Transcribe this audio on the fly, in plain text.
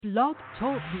Blog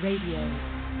Talk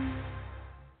Radio.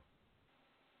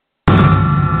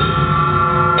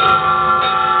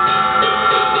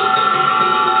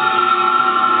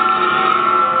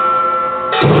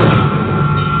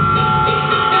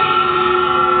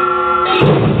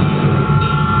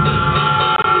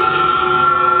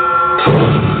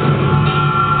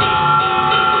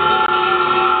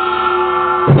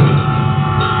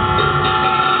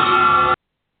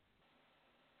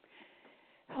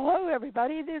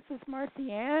 Everybody, this is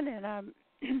Marcy Ann, and I'm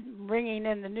ringing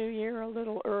in the new year a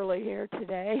little early here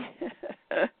today.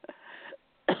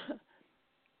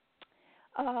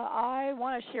 I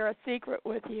want to share a secret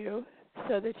with you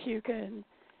so that you can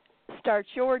start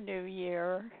your new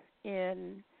year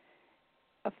in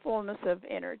a fullness of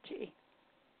energy.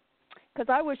 Because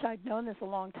I wish I'd known this a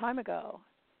long time ago.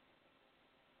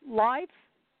 Life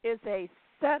is a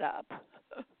setup,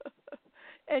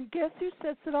 and guess who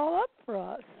sets it all up for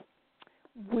us?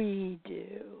 We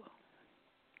do.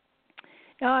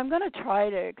 Now, I'm going to try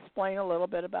to explain a little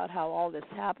bit about how all this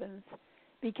happens,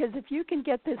 because if you can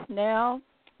get this now,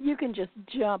 you can just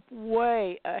jump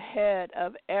way ahead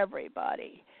of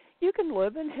everybody. You can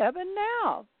live in heaven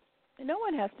now. No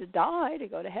one has to die to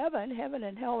go to heaven. Heaven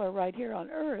and hell are right here on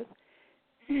earth,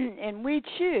 and we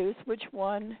choose which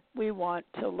one we want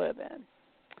to live in.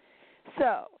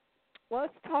 So,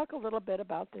 let's talk a little bit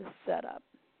about this setup.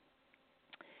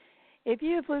 If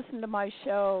you've listened to my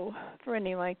show for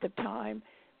any length of time,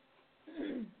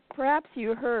 perhaps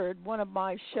you heard one of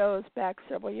my shows back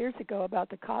several years ago about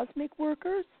the cosmic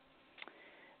workers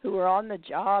who are on the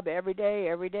job every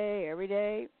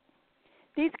day.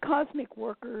 These cosmic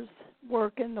workers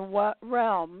work in the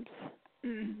realms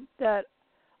that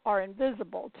are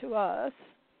invisible to us.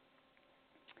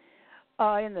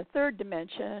 In the third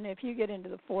dimension, if you get into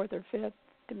the fourth or fifth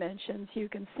dimensions, you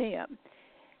can see them.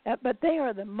 But they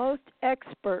are the most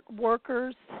expert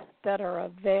workers that are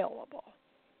available.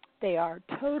 They are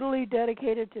totally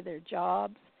dedicated to their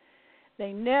jobs.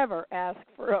 They never ask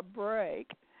for a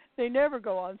break. They never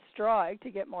go on strike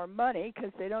to get more money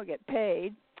because they don't get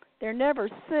paid. They're never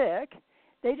sick.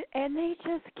 And they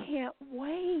just can't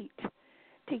wait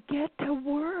to get to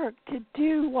work, to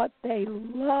do what they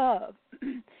love,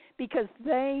 because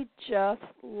they just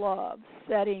love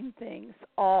setting things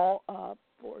all up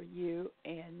for you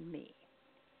and me.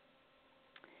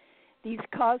 These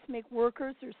cosmic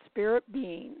workers are spirit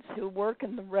beings who work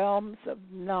in the realms of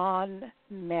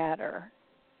non-matter.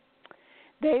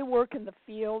 They work in the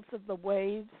fields of the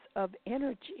waves of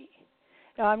energy.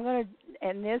 Now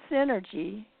and this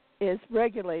energy is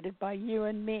regulated by you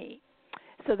and me.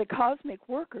 So the cosmic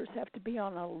workers have to be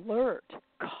on alert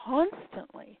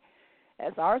constantly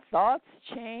as our thoughts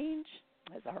change,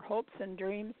 as our hopes and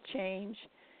dreams change,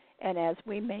 and as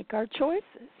we make our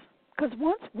choices. Because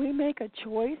once we make a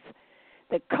choice,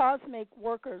 the cosmic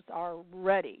workers are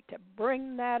ready to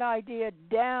bring that idea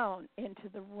down into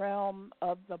the realm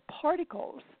of the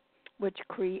particles which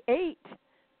create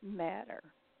matter.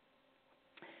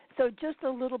 So just a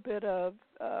little bit of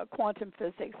quantum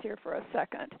physics here for a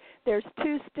second. There's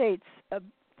two states of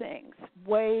things,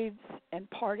 waves and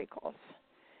particles.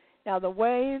 Now the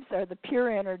waves are the pure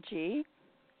energy,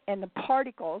 and the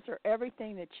particles are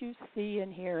everything that you see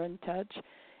and hear and touch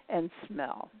and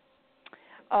smell.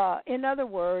 In other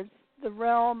words, the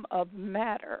realm of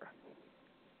matter.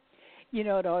 You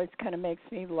know, it always kind of makes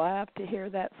me laugh to hear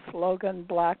that slogan,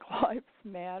 Black Lives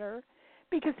Matter,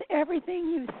 because everything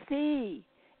you see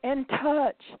and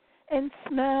touch and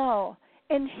smell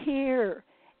and hear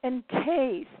and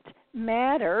taste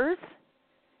matters,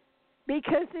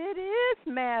 because it is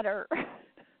matter.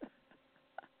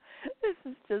 This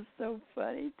is just so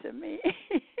funny to me.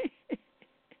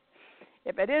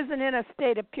 If it isn't in a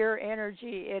state of pure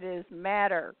energy, it is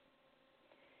matter.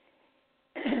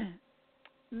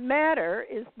 Matter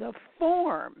is the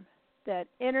form that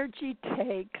energy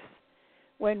takes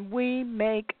when we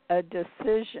make a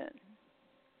decision.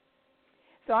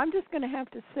 So I'm just going to have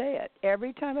to say it.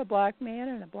 Every time a black man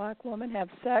and a black woman have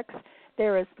sex,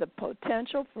 there is the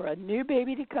potential for a new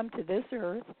baby to come to this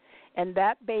earth, and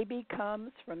that baby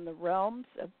comes from the realms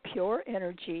of pure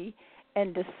energy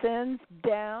and descends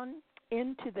down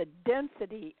into the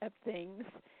density of things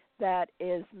that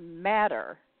is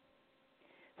matter.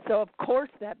 So, of course,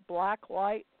 that black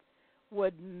light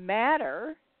would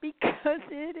matter because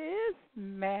it is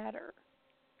matter.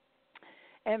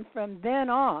 And from then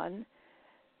on,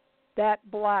 that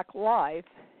black life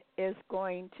is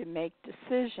going to make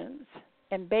decisions.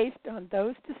 And based on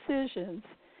those decisions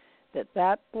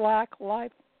that black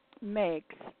life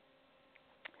makes,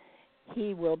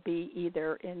 he will be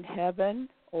either in heaven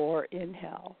or in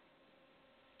hell.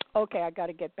 Okay, I got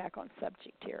to get back on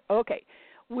subject here. Okay,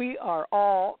 we are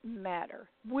all matter.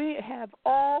 We have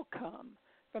all come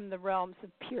from the realms of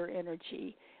pure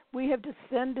energy. We have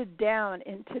descended down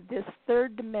into this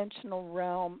third dimensional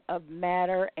realm of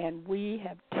matter, and we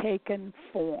have taken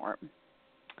form.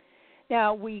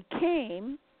 Now, we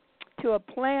came to a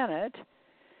planet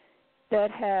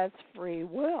that has free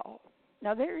will.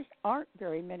 Now, there aren't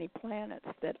very many planets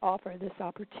that offer this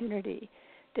opportunity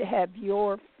to have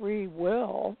your free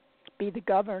will be the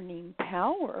governing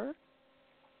power.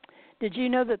 Did you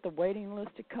know that the waiting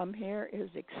list to come here is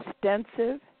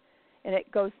extensive, and it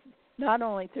goes not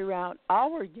only throughout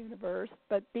our universe,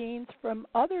 but beings from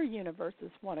other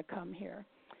universes want to come here,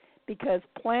 because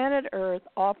planet Earth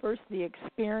offers the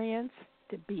experience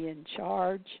to be in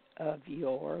charge of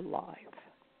your life.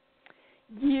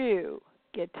 You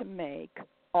get to make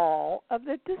all of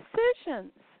the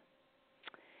decisions.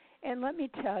 And let me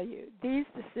tell you, these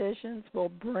decisions will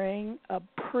bring a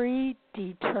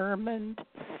predetermined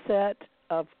set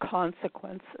of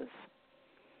consequences.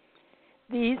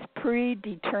 These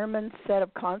predetermined set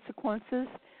of consequences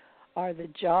are the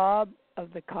job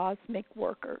of the cosmic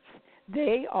workers.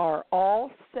 They are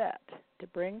all set to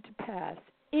bring to pass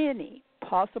any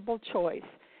possible choice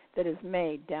that is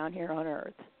made down here on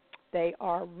Earth. They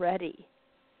are ready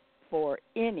for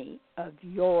any of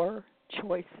your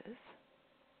choices.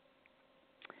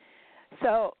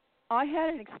 So I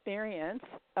had an experience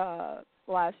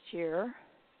last year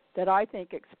that I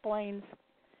think explains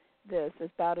this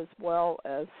about as well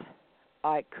as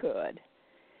I could.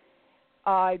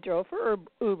 I drove for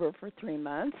Uber for 3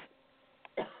 months,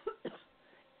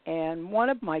 and one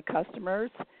of my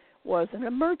customers was an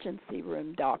emergency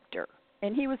room doctor,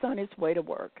 and he was on his way to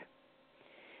work.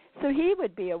 So he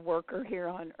would be a worker here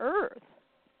on Earth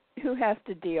who has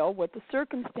to deal with the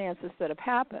circumstances that have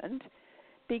happened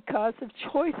because of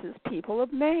choices people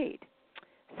have made.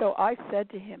 So I said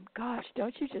to him, gosh,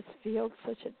 don't you just feel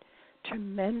such a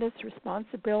tremendous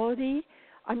responsibility?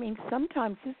 I mean,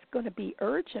 sometimes this is going to be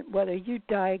urgent, whether you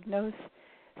diagnose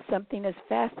something as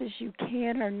fast as you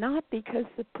can or not, because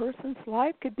the person's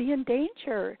life could be in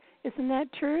danger. Isn't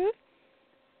that true?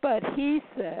 But he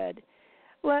said,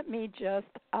 let me just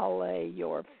allay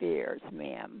your fears,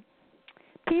 ma'am.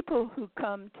 People who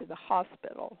come to the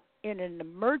hospital in an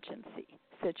emergency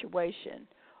situation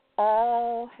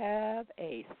all have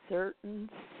a certain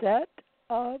set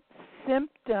of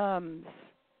symptoms,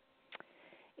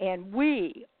 and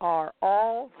we are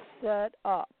all set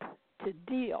up to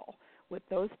deal with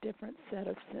those different set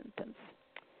of symptoms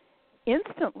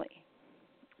instantly.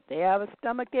 If they have a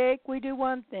stomach ache, we do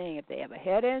one thing. If they have a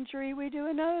head injury, we do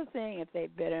another thing. If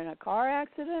they've been in a car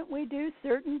accident, we do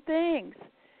certain things.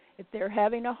 If they're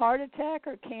having a heart attack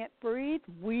or can't breathe,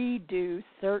 we do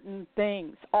certain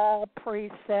things, all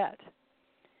preset.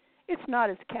 It's not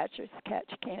as catch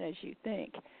can as you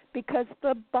think, because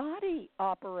the body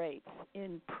operates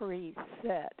in preset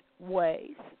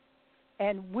ways.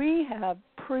 And we have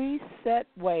preset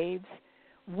waves.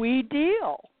 We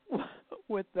deal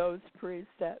with those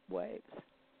preset waves.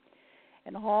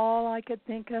 And all I could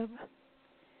think of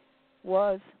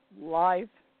was life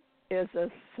is a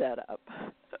setup.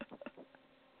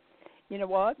 You know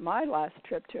what? My last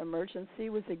trip to emergency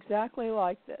was exactly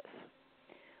like this.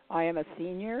 I am a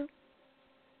senior.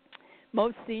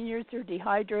 Most seniors are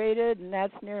dehydrated, and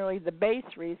that's nearly the base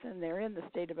reason they're in the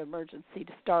state of emergency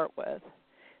to start with.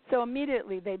 So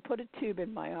immediately they put a tube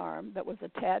in my arm that was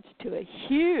attached to a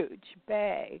huge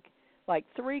bag, like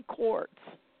 3 quarts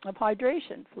of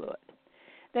hydration fluid.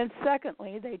 Then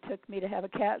secondly, they took me to have a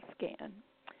CAT scan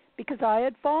because I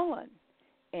had fallen.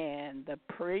 And the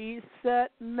preset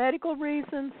medical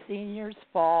reason seniors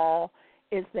fall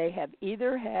is they have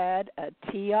either had a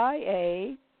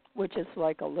TIA, which is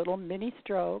like a little mini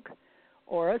stroke,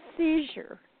 or a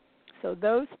seizure. So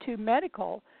those 2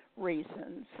 medical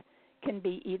reasons can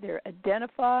be either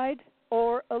identified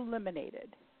or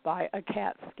eliminated by a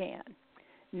CAT scan.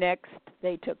 Next,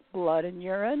 they took blood and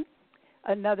urine.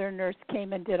 Another nurse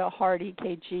came and did a heart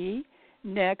EKG.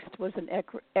 Next was an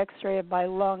x-ray of my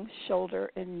lungs,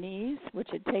 shoulder, and knees, which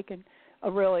had taken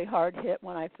a really hard hit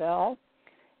when I fell.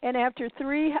 And after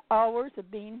 3 hours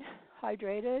of being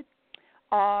hydrated,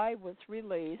 I was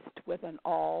released with an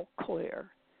all clear.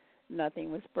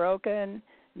 Nothing was broken.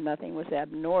 Nothing was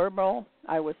abnormal.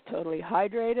 I was totally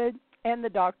hydrated. And the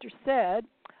doctor said,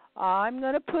 I'm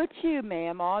going to put you,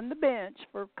 ma'am, on the bench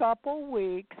for a couple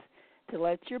weeks to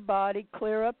let your body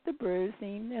clear up the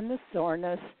bruising and the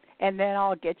soreness, and then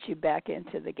I'll get you back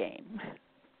into the game.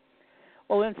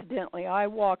 Well, incidentally, I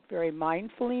walk very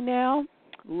mindfully now,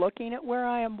 looking at where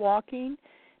I am walking,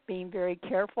 being very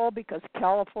careful because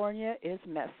California is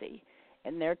messy.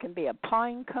 And there can be a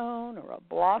pine cone or a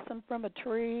blossom from a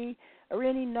tree or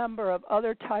any number of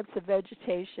other types of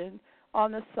vegetation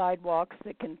on the sidewalks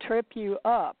that can trip you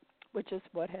up, which is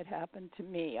what had happened to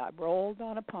me. I rolled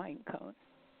on a pine cone.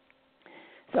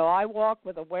 So I walk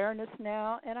with awareness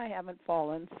now, and I haven't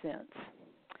fallen since.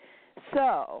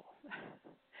 So,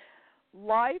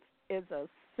 life is a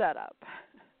setup.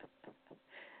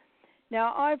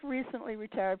 Now, I've recently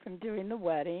retired from doing the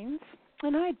weddings,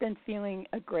 and I'd been feeling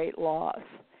a great loss,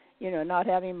 not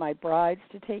having my brides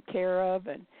to take care of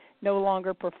and no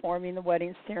longer performing the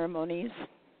wedding ceremonies.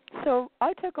 So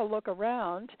I took a look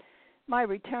around my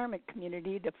retirement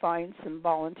community to find some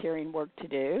volunteering work to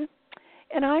do,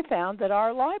 and I found that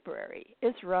our library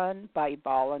is run by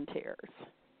volunteers.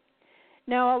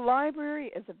 Now, a library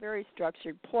is a very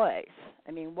structured place.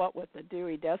 I mean, what with the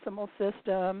Dewey Decimal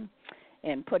System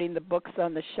and putting the books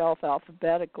on the shelf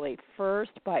alphabetically,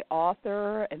 first by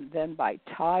author and then by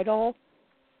title.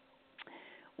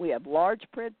 We have large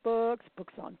print books,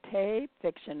 books on tape,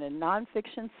 fiction and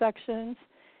nonfiction sections,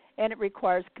 and it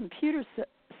requires computer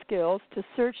skills to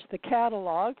search the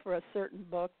catalog for a certain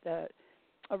book that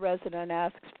a resident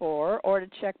asks for or to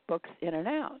check books in and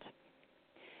out.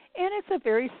 And it's a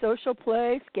very social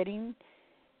place, getting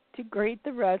to greet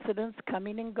the residents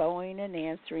coming and going and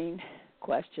answering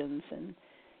questions and,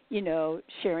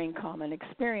 sharing common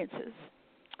experiences.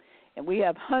 And we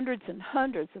have hundreds and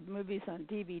hundreds of movies on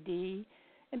DVD,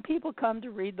 and people come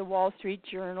to read the Wall Street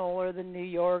Journal or the New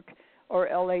York or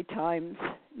LA Times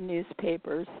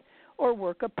newspapers or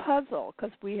work a puzzle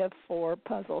because we have 4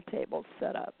 puzzle tables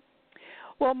set up.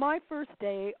 Well, my first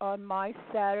day on my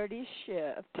Saturday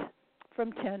shift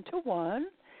from 10 to 1,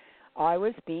 I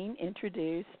was being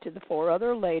introduced to the 4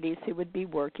 other ladies who would be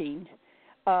working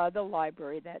the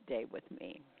library that day with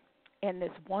me. And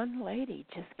this one lady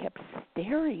just kept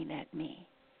staring at me.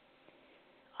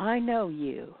 I know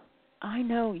you,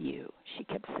 she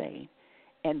kept saying.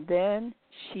 And then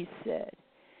she said,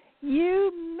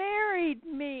 "You married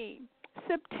me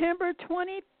September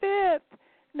 25th,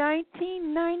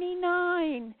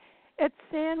 1999 at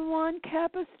San Juan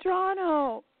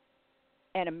Capistrano."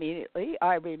 And immediately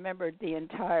I remembered the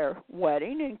entire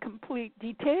wedding in complete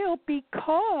detail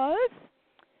because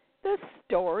the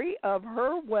story of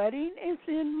her wedding is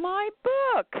in my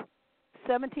book,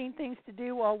 17 Things to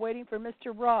Do While Waiting for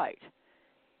Mr. Right,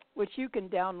 which you can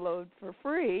download for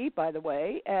free, by the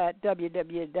way, at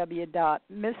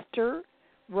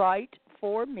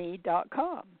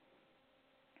www.mrrightforme.com.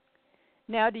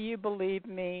 Now, do you believe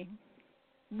me?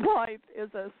 Life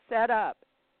is a setup.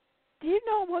 Do you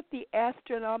know what the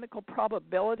astronomical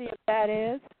probability of that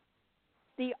is?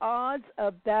 The odds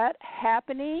of that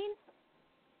happening?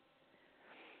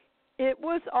 It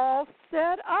was all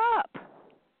set up.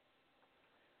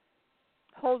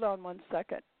 Hold on one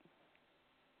second.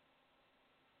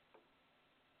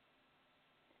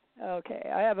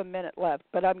 Okay, I have a minute left,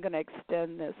 but I'm going to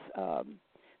extend this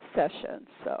session,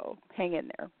 so hang in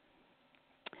there.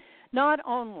 Not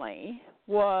only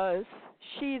was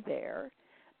she there,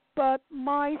 but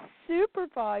my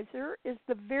supervisor is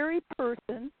the very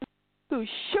person who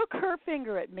shook her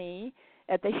finger at me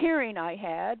at the hearing I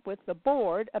had with the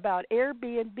board about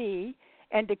Airbnb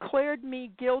and declared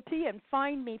me guilty and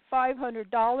fined me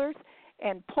 $500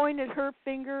 and pointed her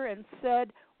finger and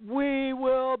said, "We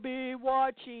will be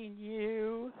watching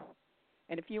you."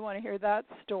 And if you want to hear that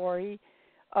story,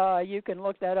 you can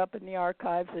look that up in the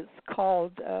archives. It's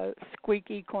called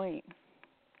Squeaky Clean.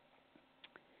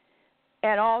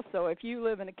 And also, if you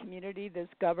live in a community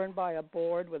that's governed by a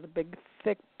board with a big,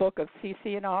 thick book of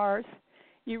CC&Rs,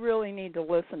 you really need to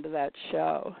listen to that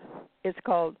show. It's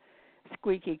called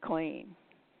Squeaky Clean.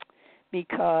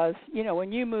 Because,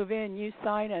 when you move in, you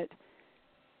sign it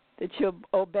that you'll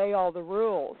obey all the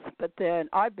rules. But then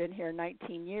I've been here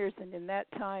 19 years, and in that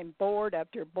time, board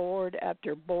after board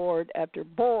after board after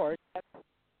board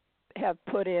have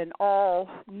put in all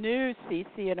new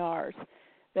CC&Rs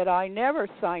that I never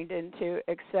signed into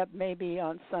except maybe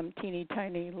on some teeny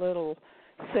tiny little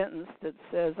sentence that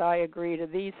says I agree to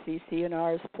these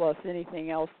CC&Rs plus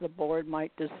anything else the board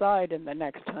might decide in the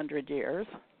next 100 years.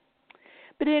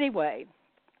 But anyway,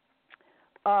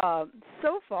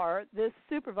 so far this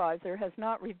supervisor has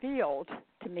not revealed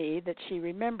to me that she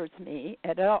remembers me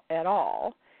at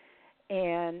all,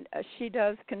 and she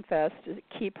does confess to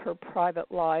keep her private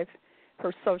life,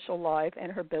 her social life,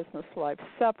 and her business life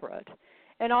separate.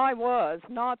 And I was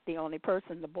not the only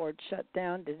person the board shut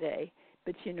down today.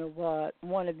 But you know what?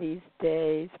 One of these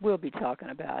days we'll be talking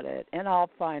about it, and I'll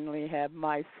finally have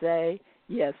my say.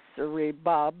 Yes, sirree,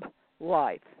 Bob,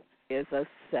 life is a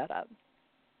setup.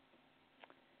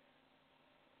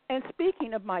 And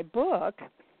speaking of my book,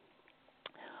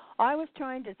 I was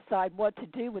trying to decide what to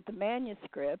do with the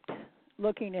manuscript,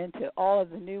 looking into all of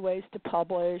the new ways to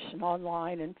publish and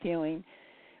online and feeling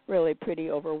really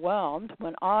pretty overwhelmed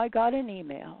when I got an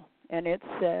email, and it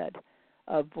said,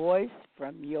 "A voice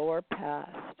from your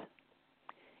past."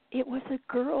 It was a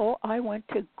girl I went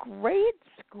to grade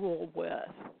school with.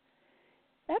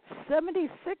 That's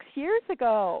 76 years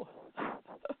ago.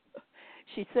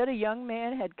 She said a young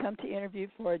man had come to interview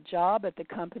for a job at the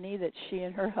company that she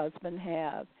and her husband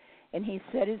have, and he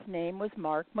said his name was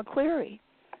Mark McCleary.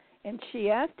 And she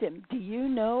asked him, "Do you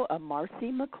know a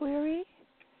Marcy McCleary?"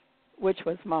 which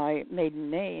was my maiden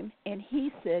name, and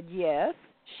he said, "Yes,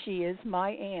 she is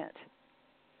my aunt."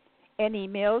 And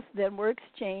emails then were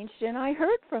exchanged, and I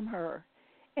heard from her.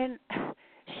 And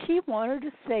she wanted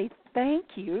to say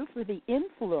thank you for the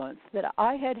influence that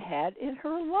I had had in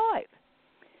her life.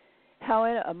 How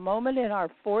in a moment in our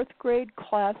fourth grade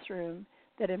classroom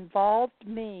that involved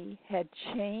me had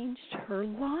changed her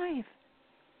life.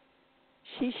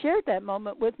 She shared that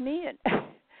moment with me,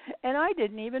 and I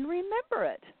didn't even remember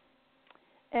it.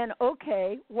 And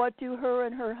okay, what do her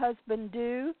and her husband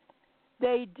do?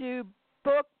 They do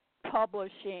book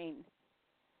publishing.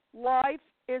 Life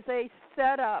is a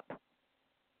setup.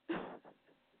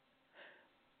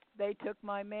 They took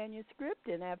my manuscript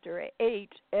and after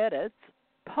 8 edits,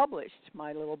 published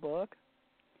my little book.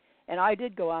 And I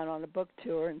did go out on a book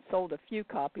tour and sold a few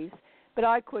copies, but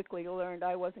I quickly learned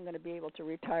I wasn't going to be able to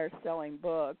retire selling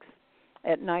books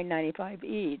at $9.95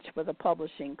 each with a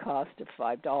publishing cost of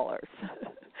 $5.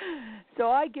 So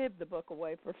I give the book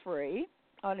away for free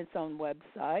on its own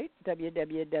website,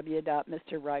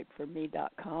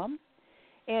 www.mrwriteforme.com.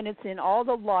 And it's in all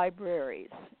the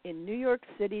libraries in New York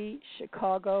City,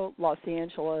 Chicago, Los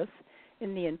Angeles,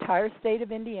 in the entire state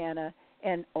of Indiana,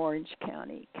 and Orange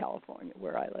County, California,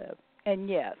 where I live. And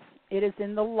yes, it is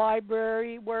in the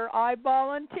library where I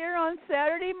volunteer on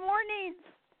Saturday mornings.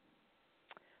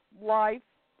 Life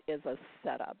is a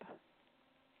setup.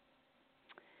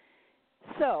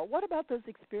 So, what about those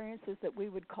experiences that we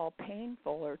would call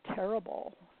painful or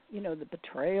terrible? You know, the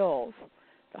betrayals,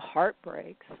 the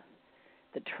heartbreaks,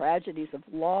 the tragedies of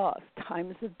loss,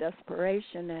 times of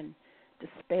desperation and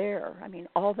despair. I mean,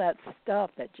 all that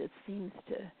stuff that just seems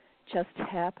to just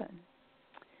happen.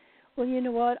 Well, you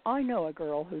know what? I know a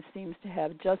girl who seems to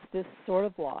have just this sort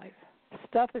of life.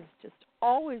 Stuff is just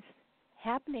always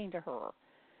happening to her.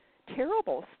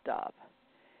 Terrible stuff.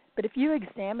 But if you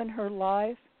examine her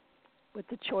life with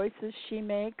the choices she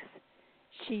makes,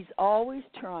 she's always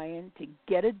trying to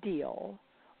get a deal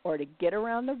or to get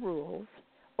around the rules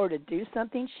or to do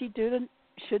something she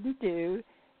shouldn't do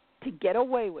to get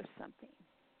away with something.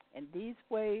 And these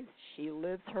ways she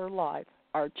lives her life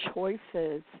are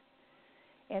choices.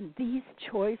 And these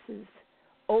choices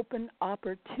open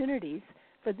opportunities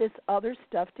for this other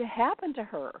stuff to happen to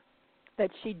her that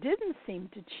she didn't seem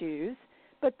to choose.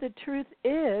 But the truth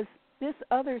is, this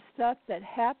other stuff that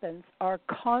happens are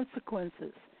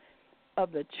consequences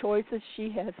of the choices she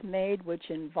has made, which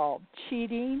involve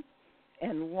cheating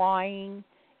and lying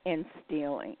and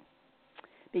stealing.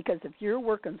 Because if you're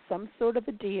working some sort of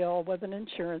a deal with an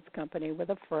insurance company,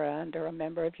 with a friend or a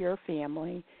member of your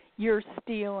family, you're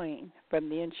stealing from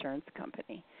the insurance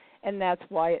company. And that's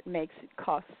why it makes it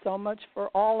cost so much for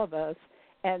all of us.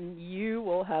 And you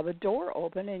will have a door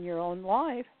open in your own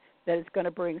life that is going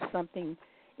to bring something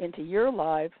into your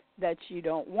life that you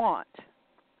don't want.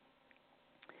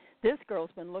 This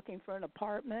girl's been looking for an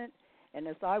apartment, and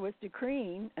as I was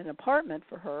decreeing an apartment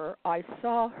for her, I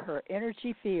saw her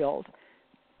energy field,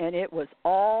 and it was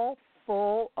all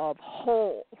full of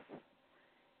holes.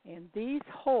 And these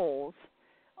holes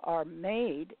are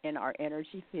made in our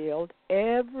energy field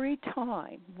every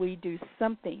time we do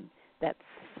something that's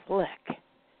slick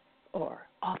or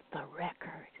off the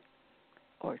record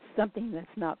or something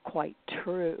that's not quite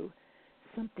true,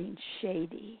 something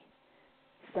shady,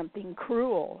 something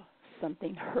cruel,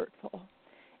 something hurtful.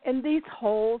 And these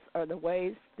holes are the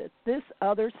ways that this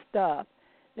other stuff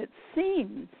that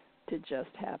seems to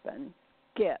just happen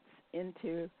gets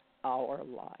into our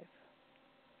life.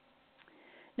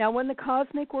 Now, when the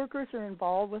cosmic workers are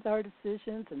involved with our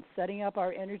decisions and setting up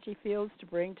our energy fields to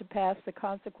bring to pass the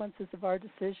consequences of our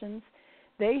decisions,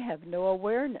 they have no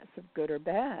awareness of good or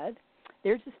bad.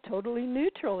 They're just totally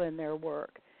neutral in their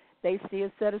work. They see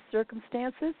a set of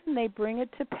circumstances and they bring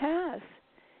it to pass.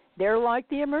 They're like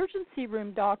the emergency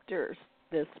room doctors.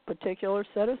 This particular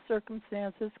set of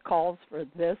circumstances calls for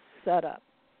this setup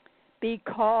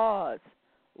because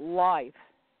life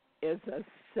is a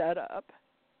setup.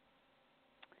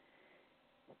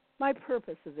 My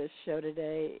purpose of this show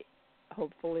today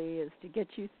hopefully, is to get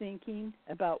you thinking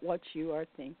about what you are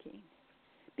thinking.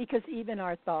 Because even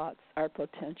our thoughts are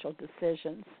potential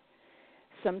decisions.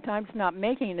 Sometimes not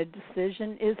making a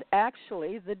decision is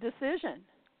actually the decision.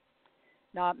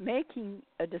 Not making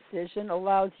a decision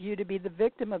allows you to be the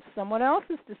victim of someone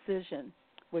else's decision,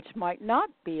 which might not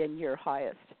be in your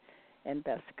highest and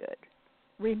best good.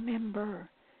 Remember,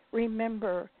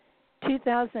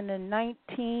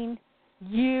 2019,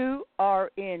 you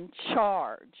are in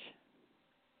charge.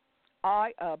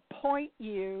 I appoint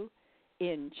you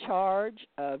in charge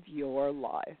of your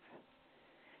life.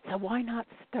 So why not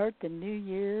start the new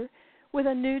year with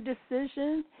a new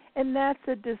decision? And that's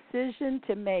a decision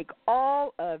to make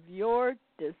all of your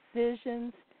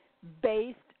decisions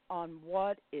based on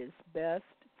what is best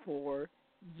for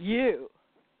you.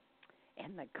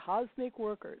 And the cosmic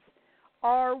workers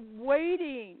are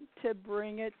waiting to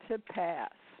bring it to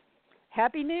pass.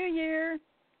 Happy New Year!